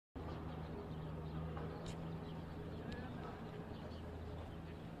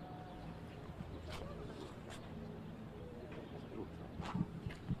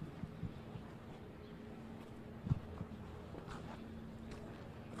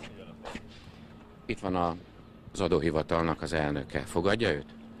Itt van az adóhivatalnak az elnöke. Fogadja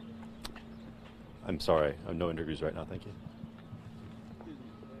őt? I'm sorry, no interviews right now, thank you.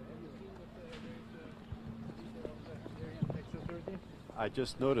 I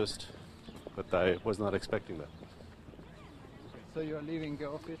just noticed, but I was not expecting that. So you are leaving the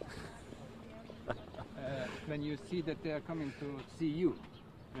office when you see that they are coming to see you.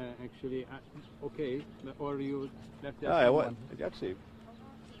 Actually, okay, or you left there. Actually,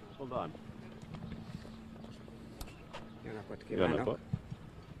 hold on. Jó napot Jó napot.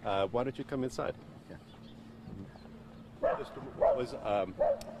 kívánok! Why don't you come inside?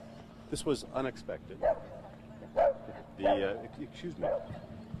 This was unexpected. Excuse me.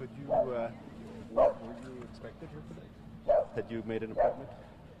 Could you? Were you expected here today? Had you made an appointment?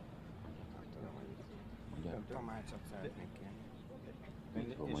 Tanácsot szeretnék kérni.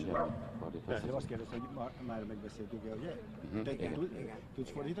 De azt kérdezte, hogy már megbeszéltük el, ugye? Igen. Tudsz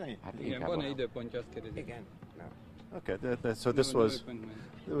fordítani? Hát Igen, inkább van-e időpontja, azt kérdezik. Igen. No. Okay, so this was.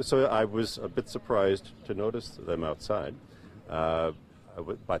 So I was a bit surprised to notice them outside.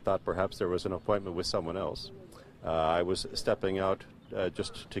 I thought perhaps there was an appointment with someone else. I was stepping out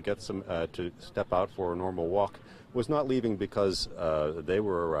just to get some to step out for a normal walk. Was not leaving because they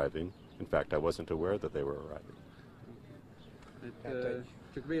were arriving. In fact, I wasn't aware that they were arriving.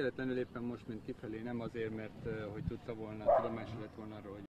 Csak véletlenül éppen most ment kifelé, nem azért, mert hogy tudta volna, tudomása lett volna arról, hogy